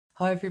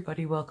Hi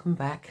everybody, welcome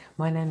back.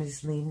 My name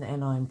is Lynn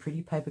and I'm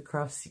Pretty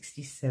Papercrafts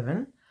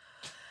 67.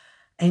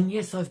 And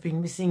yes, I've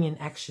been missing in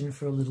action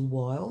for a little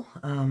while.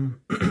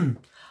 I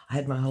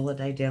had my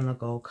holiday down the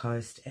Gold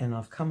Coast and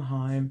I've come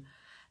home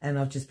and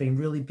I've just been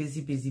really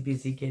busy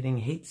getting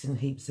heaps and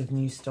heaps of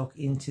new stock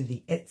into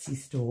the Etsy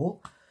store.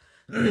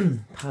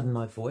 Pardon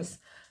my voice.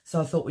 So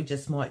I thought we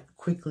just might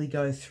quickly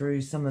go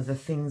through some of the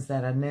things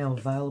that are now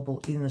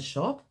available in the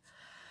shop.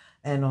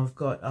 And I've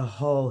got a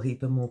whole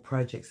heap of more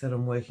projects that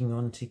I'm working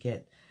on to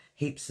get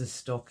heaps of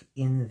stock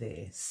in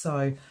there.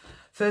 So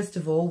first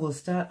of all, we'll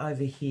start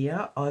over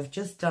here. I've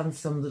just done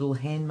some little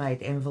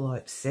handmade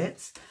envelope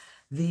sets.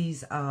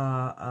 These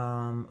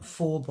are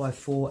 4 by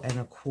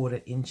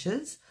 4¼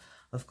 inches.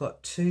 I've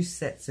got 2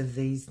 sets of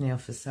these now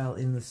for sale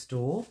in the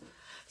store.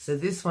 So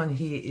this one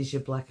here is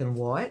your black and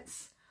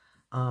whites.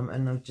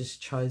 And I've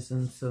just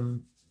chosen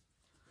some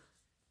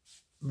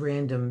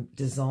random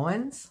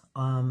designs.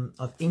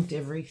 I've inked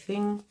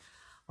everything.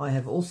 I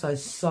have also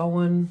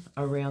sewn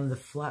around the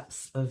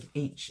flaps of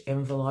each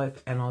envelope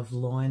and I've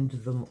lined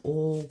them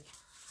all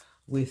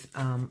with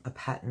a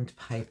patterned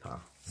paper.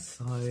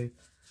 So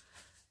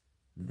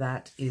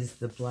that is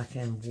the black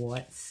and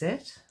white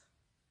set.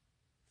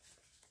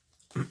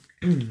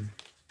 That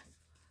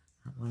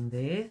one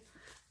there.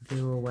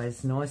 They're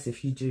always nice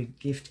if you do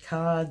gift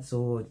cards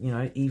or, you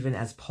know, even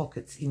as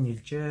pockets in your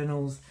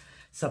journals.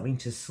 Something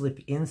to slip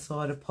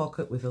inside a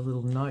pocket with a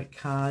little note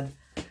card.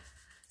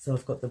 So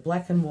I've got the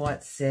black and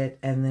white set,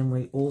 and then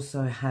we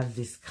also have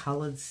this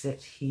coloured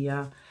set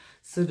here,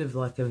 sort of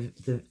like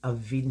a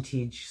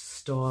vintage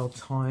style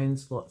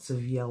tones, lots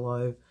of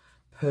yellow,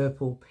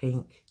 purple,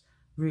 pink,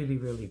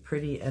 really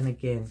pretty. And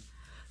again,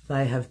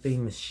 they have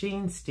been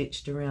machine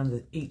stitched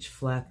around each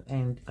flap,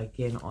 and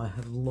again I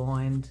have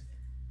lined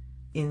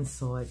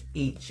inside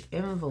each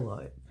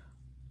envelope.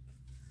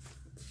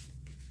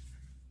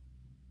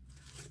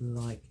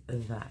 Like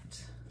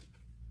that.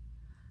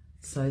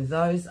 So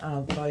those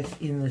are both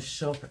in the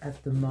shop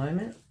at the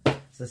moment.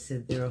 As I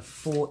said, they're a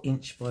 4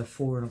 inch by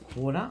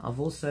 4¼ I've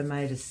also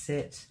made a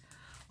set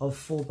of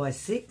 4 by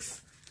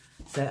 6.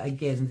 So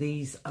again,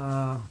 these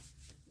are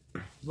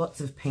lots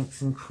of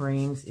pinks and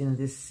creams in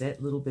this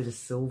set, little bit of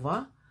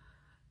silver,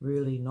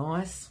 really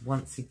nice.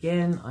 Once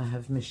again, I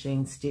have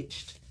machine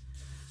stitched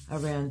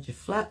around your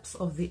flaps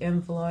of the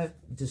envelope,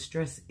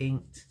 distress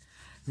inked.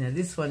 Now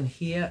this one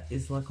here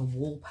is like a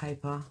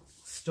wallpaper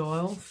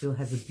style. Still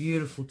has a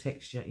beautiful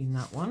texture in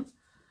that one.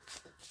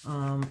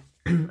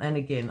 And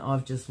again,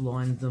 I've just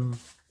lined them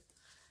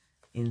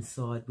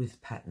inside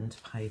with patterned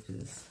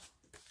papers.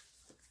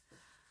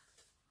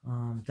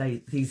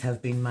 These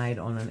have been made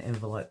on an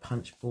envelope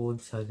punch board,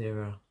 so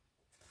they're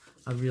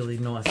a really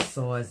nice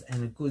size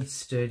and a good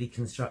sturdy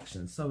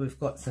construction. So we've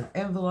got some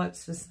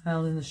envelopes for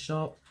sale in the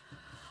shop.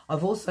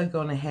 I've also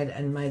gone ahead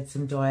and made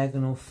some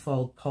diagonal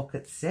fold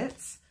pocket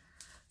sets.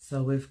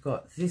 So we've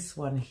got this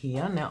one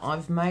here. Now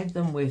I've made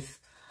them with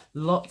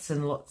lots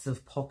and lots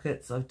of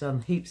pockets. I've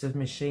done heaps of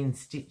machine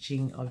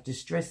stitching. I've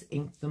distress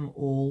inked them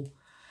all.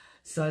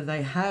 So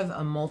they have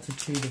a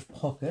multitude of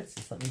pockets.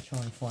 Just let me try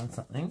and find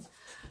something.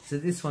 So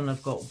this one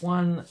I've got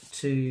 1,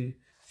 2,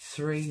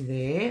 3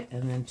 there,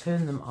 and then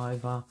turn them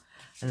over.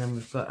 And then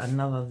we've got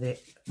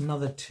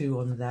another 2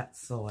 on that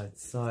side.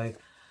 So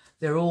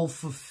they're all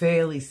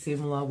fairly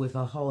similar with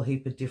a whole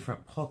heap of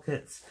different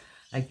pockets.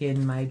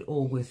 Again, made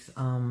all with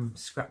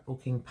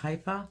scrapbooking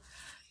paper.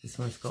 This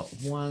one's got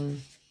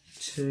 1,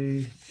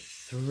 2,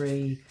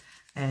 3,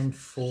 and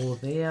 4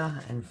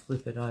 there, and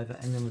flip it over,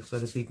 and then we've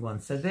got a big one.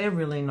 So they're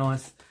really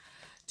nice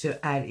to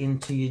add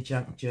into your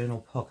junk journal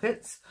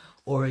pockets,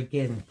 or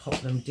again,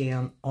 pop them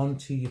down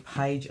onto your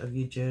page of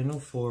your journal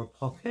for a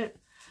pocket.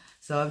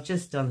 So I've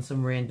just done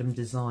some random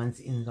designs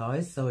in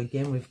those. So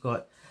again, we've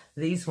got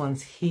these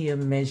ones here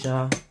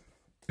measure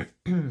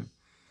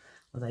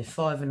are they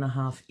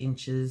 5½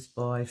 inches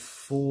by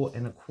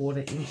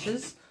 4¼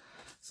 inches.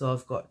 So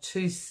I've got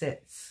 2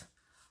 sets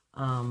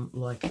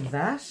like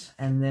that,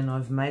 and then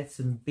I've made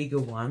some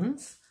bigger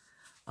ones,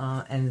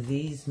 and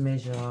these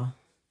measure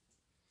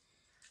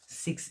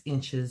 6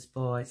 inches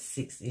by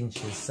 6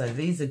 inches. So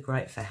these are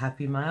great for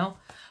Happy Mail.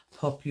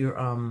 Pop your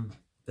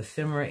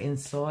ephemera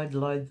inside,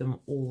 load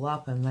them all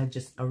up, and they're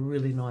just a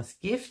really nice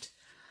gift.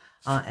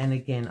 And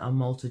again, a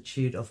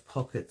multitude of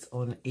pockets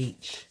on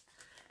each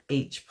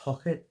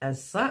pocket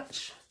as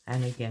such,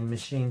 and again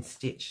machine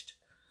stitched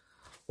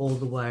all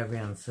the way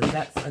around. So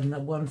that's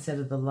one set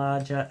of the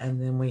larger,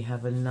 and then we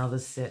have another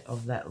set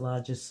of that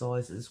larger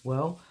size as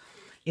well,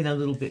 in a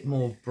little bit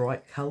more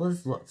bright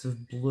colors, lots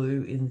of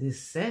blue in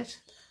this set.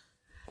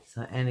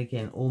 So, and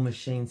again, all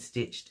machine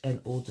stitched and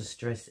all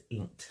distress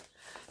inked.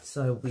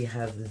 So we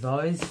have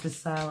those for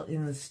sale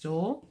in the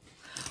store.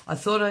 I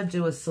thought I'd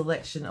do a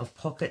selection of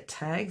pocket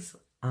tags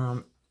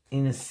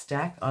in a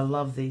stack. I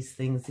love these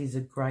things. These are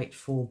great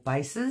for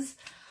bases,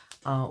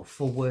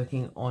 for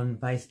working on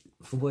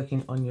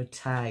your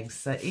tags.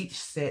 So each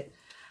set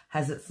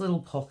has its little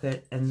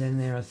pocket, and then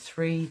there are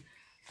 3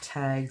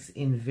 tags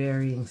in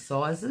varying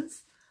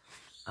sizes.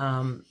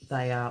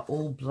 They are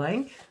all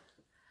blank,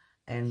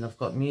 and I've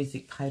got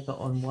music paper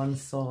on one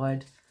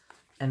side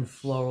and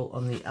floral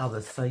on the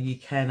other, so you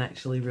can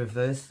actually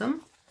reverse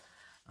them.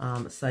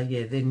 So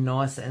yeah, they're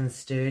nice and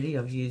sturdy.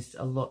 I've used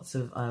lots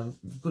of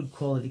good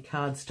quality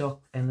cardstock,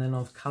 and then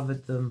I've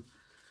covered them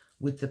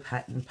with the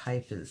pattern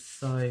papers.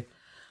 So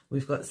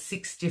we've got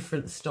 6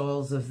 different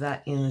styles of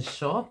that in the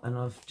shop, and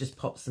I've just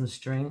popped some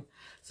string.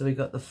 So we've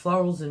got the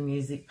florals and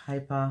music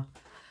paper.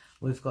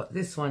 We've got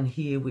this one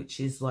here,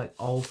 which is like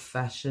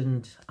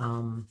old-fashioned,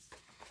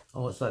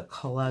 it's like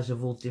collage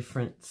of all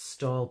different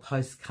style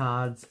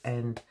postcards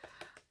and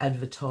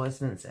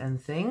advertisements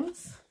and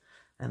things.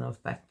 And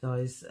I've backed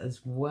those as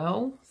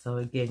well. So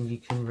again, you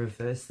can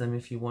reverse them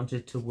if you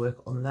wanted to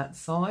work on that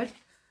side.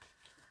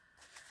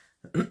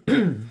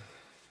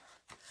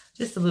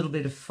 Just a little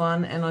bit of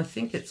fun, and I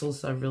think it's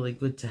also really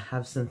good to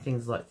have some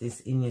things like this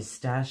in your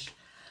stash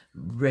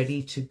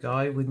ready to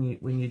go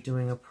when you're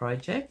doing a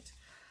project.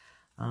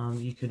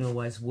 You can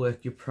always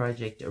work your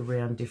project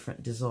around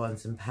different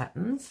designs and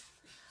patterns.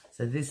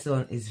 So this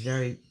one is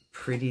very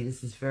pretty.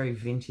 This is very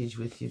vintage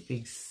with your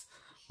big,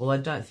 well, I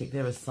don't think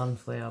they're a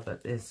sunflower,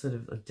 but they're sort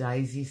of a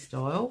daisy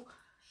style.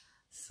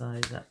 So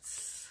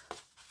that's,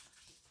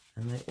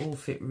 and they all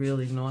fit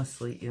really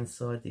nicely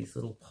inside these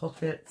little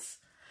pockets.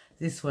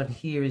 This one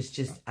here is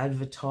just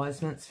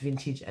advertisements,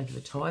 vintage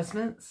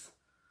advertisements.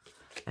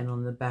 And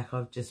on the back,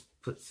 I've just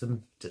put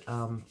some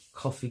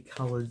coffee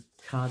coloured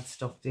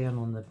cardstock down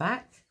on the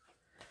back.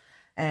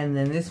 And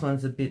then this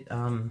one's a bit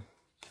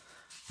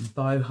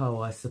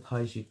boho, I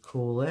suppose you'd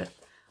call it.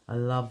 I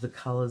love the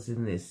colours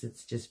in this.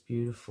 It's just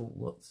beautiful.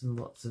 Lots and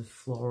lots of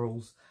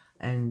florals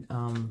and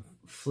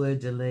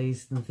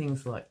fleur-de-lis and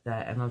things like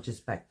that. And I've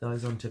just backed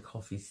those onto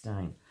coffee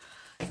stain.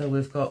 So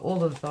we've got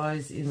all of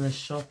those in the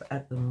shop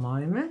at the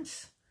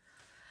moment.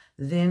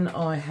 Then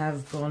I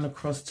have gone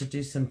across to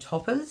do some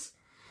toppers.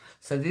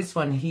 So this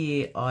one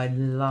here I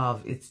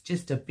love. It's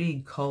just a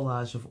big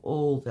collage of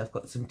all. They've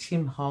got some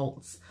Tim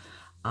Holtz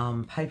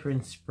paper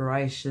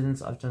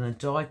inspirations. I've done a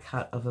die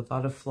cut of a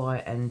butterfly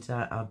and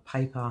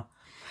paper,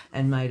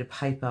 and made a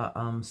paper,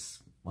 I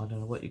don't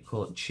know what you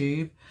call it,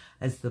 tube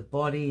as the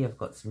body. I've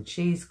got some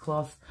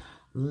cheesecloth,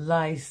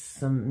 lace,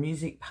 some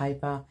music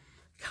paper,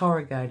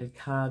 corrugated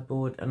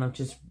cardboard, and I've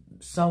just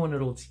sewn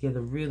it all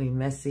together really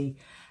messy.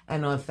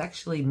 And I've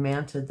actually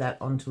mounted that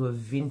onto a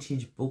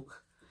vintage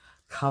book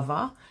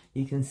cover.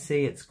 You can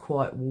see it's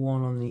quite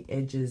worn on the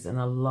edges, and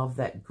I love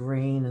that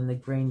green, and the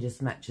green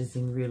just matches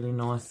in really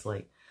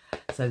nicely.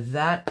 So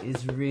that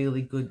is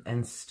really good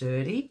and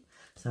sturdy.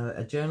 So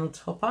a journal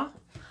topper.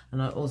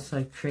 And I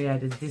also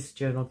created this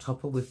journal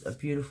topper with a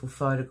beautiful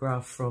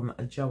photograph from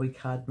a Joey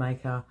card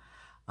maker,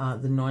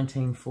 the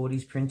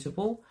 1940s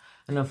printable.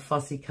 And I've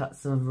fussy cut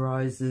some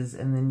roses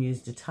and then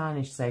used a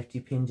tarnished safety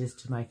pin just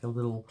to make a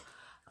little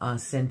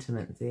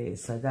sentiment there.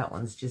 So that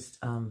one's just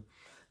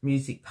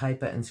music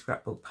paper and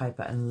scrapbook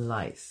paper and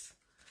lace.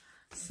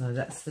 So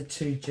that's the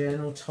 2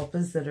 journal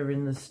toppers that are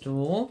in the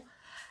store.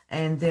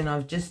 And then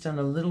I've just done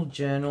a little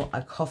journal,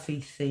 a coffee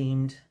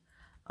themed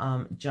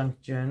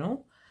junk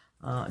journal.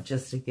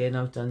 Just again,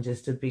 I've done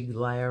just a big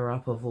layer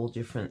up of all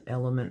different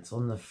elements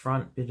on the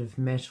front, bit of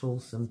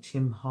metal, some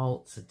Tim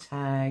Holtz, a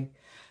tag,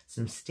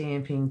 some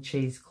stamping,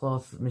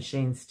 cheesecloth,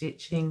 machine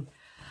stitching.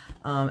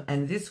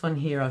 And this one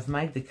here, I've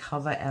made the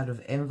cover out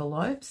of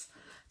envelopes.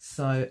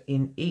 So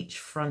in each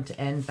front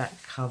and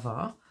back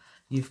cover,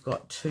 you've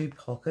got 2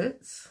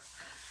 pockets,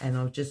 and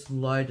I've just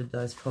loaded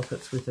those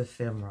pockets with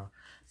ephemera.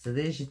 So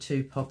there's your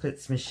 2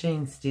 pockets,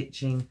 machine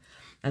stitching,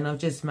 and I've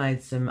just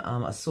made some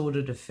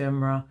assorted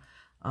ephemera.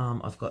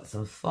 I've got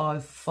some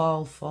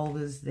file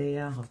folders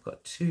there. I've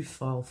got 2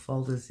 file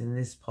folders in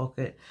this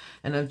pocket,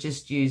 and I've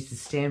just used the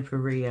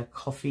Stamperia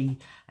coffee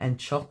and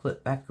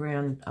chocolate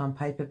background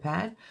paper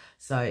pad.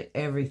 So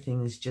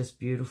everything is just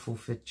beautiful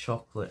for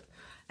chocolate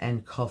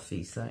and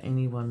coffee. So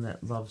anyone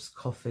that loves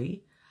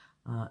coffee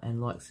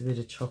and likes a bit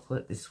of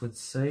chocolate, this would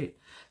suit.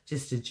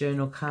 Just a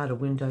journal card, a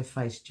window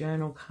face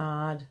journal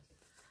card.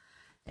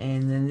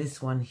 And then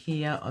this one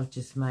here, I've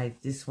just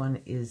made, this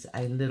one is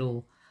a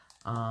little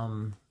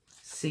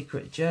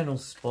secret journal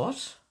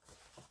spot,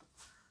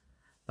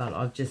 but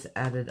I've just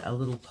added a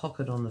little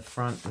pocket on the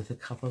front with a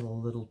couple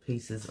of little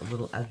pieces of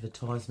little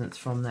advertisements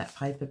from that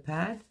paper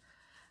pad.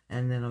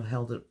 And then I've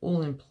held it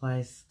all in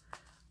place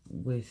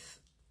with,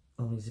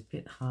 oh, he's a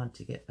bit hard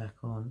to get back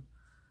on.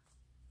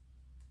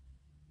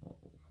 I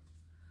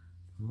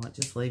might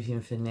just leave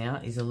him for now.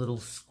 He's a little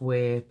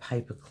square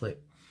paper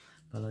clip,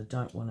 but I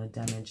don't want to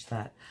damage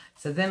that.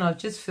 So then I've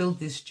just filled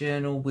this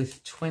journal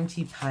with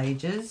 20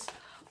 pages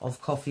of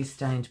coffee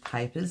stained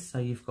papers. So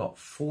you've got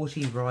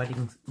 40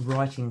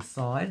 writing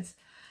sides,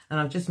 and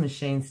I've just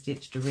machine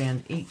stitched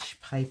around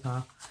each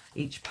paper,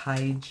 each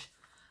page,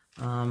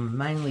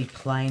 mainly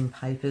plain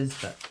papers,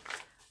 but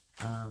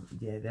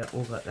yeah, they've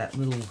all got that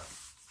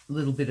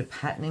little bit of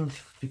patterning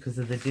because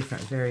of the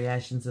different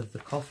variations of the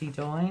coffee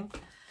dyeing.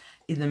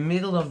 In the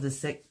middle of the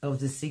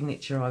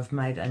signature, I've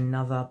made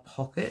another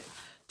pocket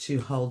to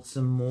hold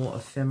some more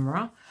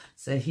ephemera.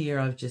 So here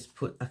I've just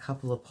put a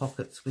couple of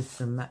pockets with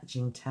some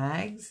matching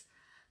tags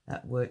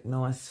that work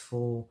nice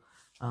for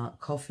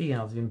coffee.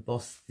 I've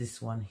embossed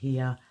this one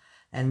here,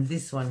 and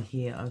this one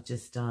here I've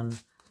just done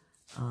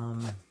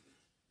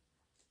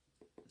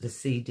the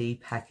CD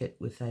packet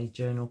with a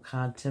journal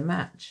card to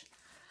match.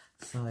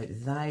 So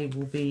they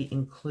will be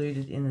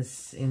included in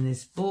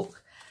this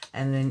book,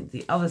 and then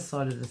the other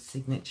side of the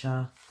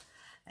signature,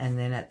 and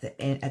then at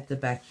the end, at the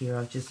back here,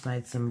 I've just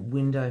made some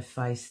window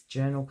face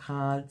journal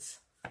cards.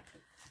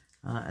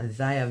 And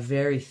they are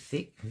very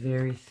thick,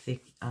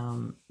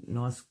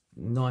 nice,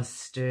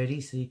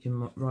 sturdy, so you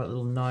can write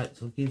little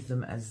notes or give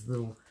them as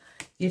little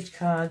gift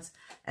cards.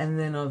 And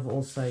then I've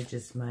also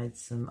just made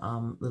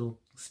some little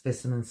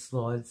specimen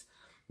slides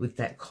with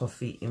that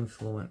coffee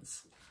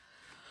influence.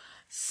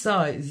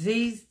 So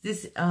these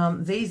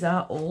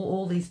are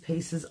all these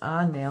pieces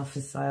are now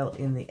for sale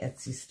in the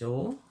Etsy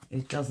store.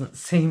 It doesn't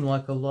seem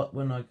like a lot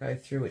when I go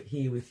through it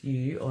here with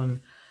you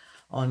on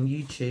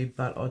YouTube,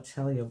 but I'll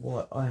tell you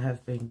what, I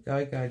have been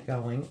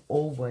going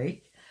all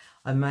week.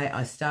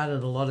 I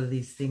started a lot of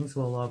these things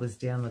while I was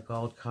down the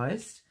Gold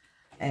Coast,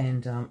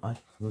 and I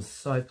was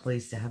so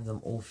pleased to have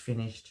them all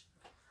finished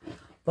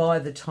by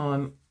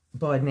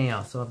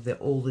now. So they're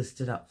all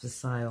listed up for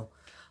sale.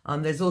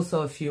 There's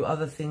also a few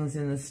other things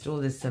in the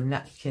store. There's some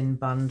napkin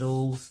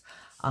bundles.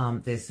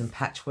 There's some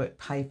patchwork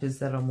papers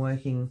that I'm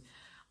working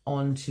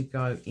on to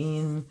go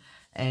in.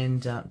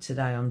 And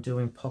today I'm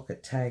doing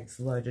pocket tags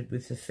loaded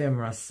with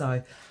ephemera.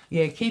 So,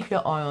 yeah, keep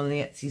your eye on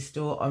the Etsy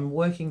store. I'm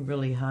working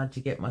really hard to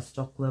get my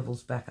stock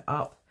levels back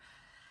up.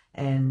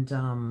 And,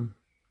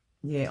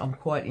 yeah, I'm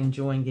quite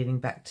enjoying getting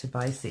back to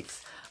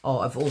basics. Oh,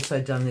 I've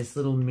also done this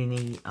little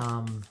mini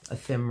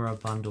ephemera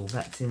bundle.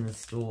 That's in the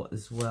store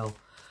as well.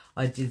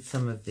 I did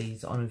some of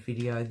these on a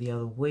video the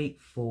other week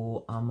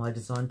for my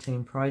design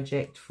team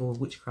project for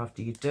Witchcraft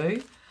Do You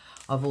Do.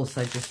 I've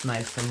also just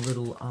made some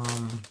little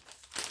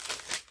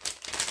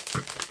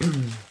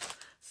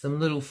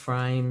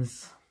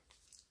frames,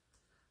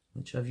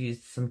 which I've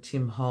used some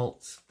Tim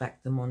Holtz,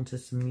 backed them onto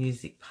some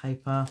music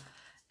paper.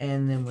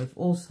 And then we've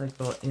also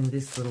got in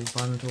this little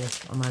bundle,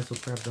 I may as well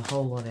grab the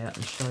whole lot out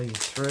and show you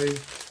through.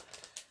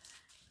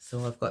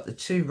 So I've got the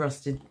 2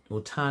 rusted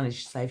or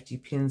tarnished safety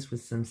pins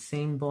with some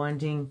seam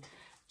binding,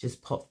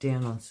 just popped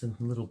down on some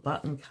little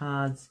button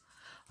cards.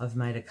 I've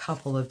made a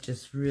couple of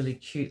just really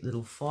cute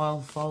little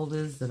file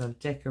folders that I've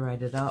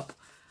decorated up.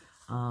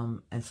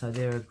 And so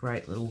they're a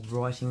great little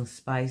writing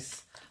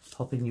space.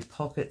 Pop in your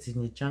pockets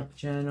in your junk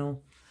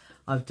journal.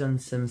 I've done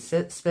some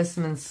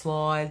specimen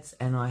slides,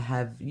 and I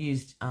have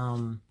used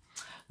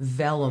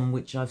vellum,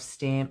 which I've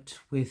stamped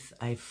with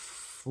a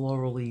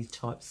florally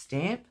type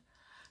stamp.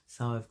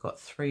 So I've got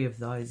 3 of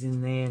those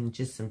in there, and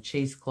just some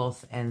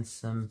cheesecloth and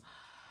some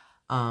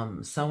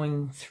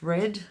sewing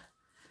thread.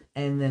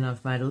 And then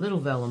I've made a little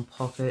vellum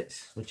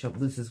pocket,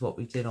 this is what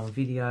we did on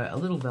video, a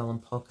little vellum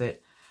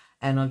pocket.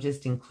 And I've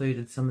just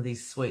included some of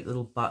these sweet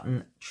little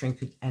button,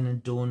 trinket and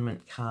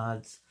adornment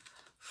cards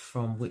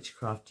from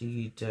Witchcraft Do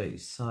You Do.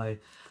 So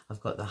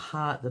I've got the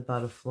heart, the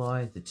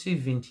butterfly, the 2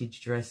 vintage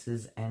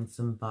dresses, and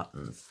some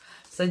buttons.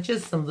 So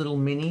just some little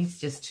minis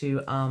just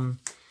to,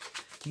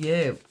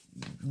 yeah,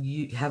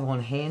 you have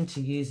on hand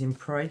to use in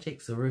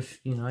projects, or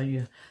if, you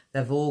know,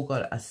 they've all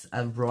got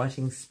a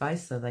writing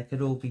space, so they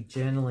could all be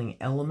journaling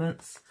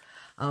elements.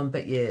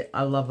 But yeah,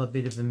 I love a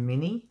bit of a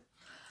mini.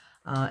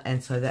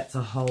 And so that's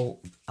a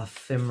whole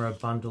ephemera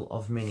bundle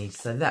of minis.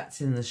 So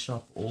that's in the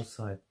shop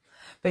also.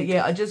 But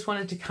yeah, I just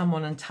wanted to come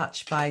on and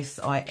touch base.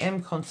 I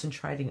am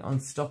concentrating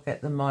on stock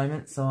at the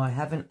moment, so I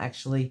haven't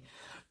actually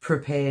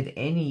prepared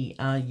any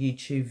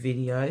YouTube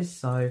videos.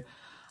 So,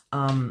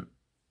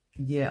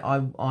 yeah,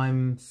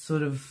 I'm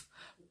sort of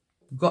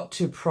got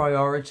to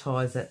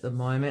prioritize at the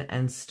moment,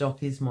 and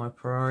stock is my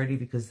priority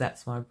because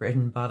that's my bread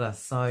and butter.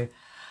 So,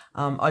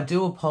 I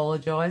do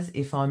apologise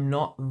if I'm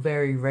not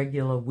very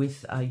regular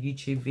with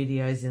YouTube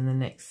videos in the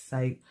next,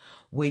 say,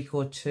 week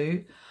or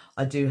 2.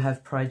 I do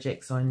have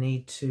projects I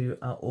need to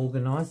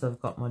organise.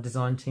 I've got my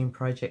design team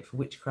project for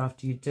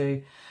Witchcraft Do You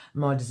Do,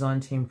 my design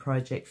team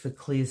project for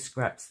Clear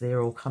Scraps.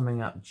 They're all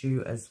coming up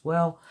due as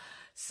well.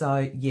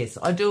 So, yes,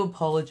 I do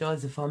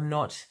apologise if I'm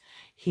not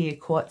here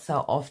quite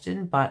so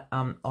often, but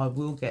I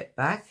will get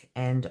back,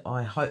 and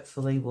I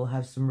hopefully will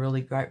have some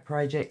really great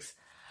projects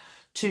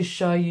to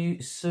show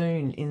you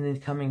soon in the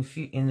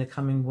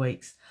coming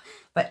weeks.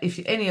 But if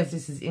any of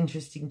this is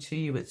interesting to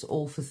you, it's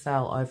all for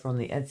sale over on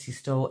the Etsy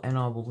store, and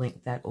I will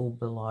link that all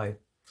below.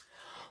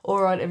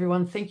 All right,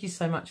 everyone, thank you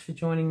so much for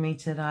joining me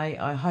today.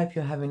 I hope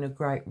you're having a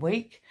great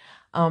week.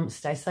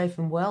 Stay safe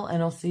and well,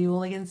 and I'll see you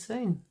all again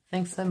soon.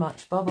 Thanks so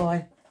much.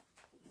 Bye-bye.